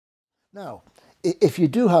Now, if you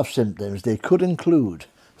do have symptoms, they could include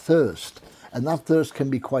thirst, and that thirst can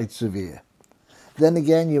be quite severe. Then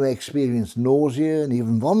again, you may experience nausea and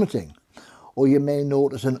even vomiting, or you may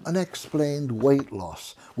notice an unexplained weight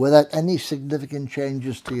loss without any significant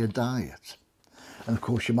changes to your diet. And of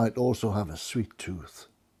course, you might also have a sweet tooth.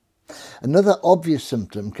 Another obvious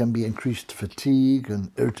symptom can be increased fatigue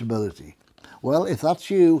and irritability. Well, if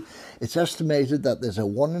that's you, it's estimated that there's a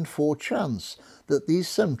 1 in 4 chance that these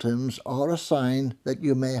symptoms are a sign that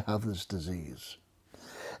you may have this disease.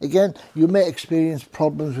 Again, you may experience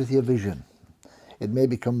problems with your vision. It may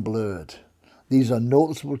become blurred. These are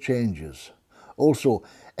noticeable changes. Also,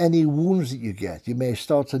 any wounds that you get, you may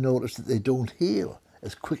start to notice that they don't heal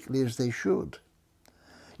as quickly as they should.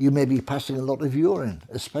 You may be passing a lot of urine,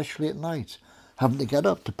 especially at night, having to get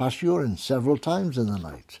up to pass urine several times in the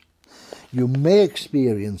night. You may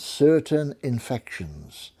experience certain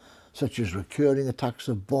infections, such as recurring attacks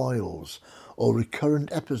of boils or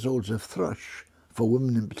recurrent episodes of thrush, for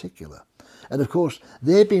women in particular. And of course,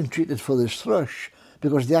 they're being treated for this thrush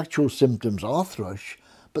because the actual symptoms are thrush,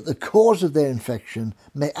 but the cause of their infection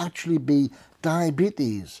may actually be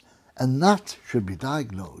diabetes, and that should be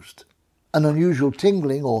diagnosed. An unusual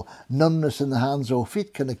tingling or numbness in the hands or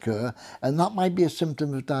feet can occur, and that might be a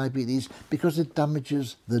symptom of diabetes because it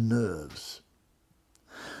damages the nerves.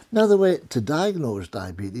 Now, the way to diagnose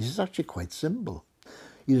diabetes is actually quite simple.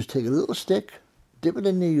 You just take a little stick, dip it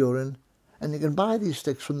in your urine, and you can buy these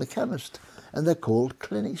sticks from the chemist, and they're called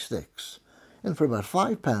Clinic sticks. And for about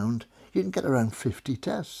 £5, you can get around 50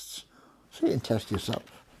 tests. So you can test yourself,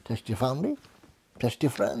 test your family, test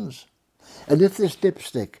your friends. And if this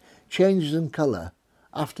dipstick changes in colour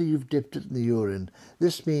after you've dipped it in the urine,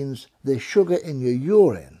 this means there's sugar in your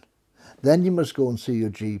urine. Then you must go and see your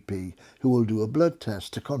GP, who will do a blood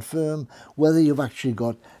test to confirm whether you've actually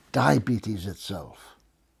got diabetes itself.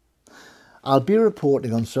 I'll be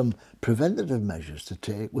reporting on some preventative measures to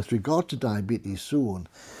take with regard to diabetes soon,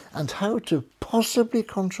 and how to possibly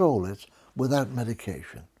control it without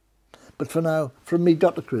medication. But for now, from me,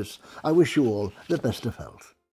 Dr Chris, I wish you all the best of health.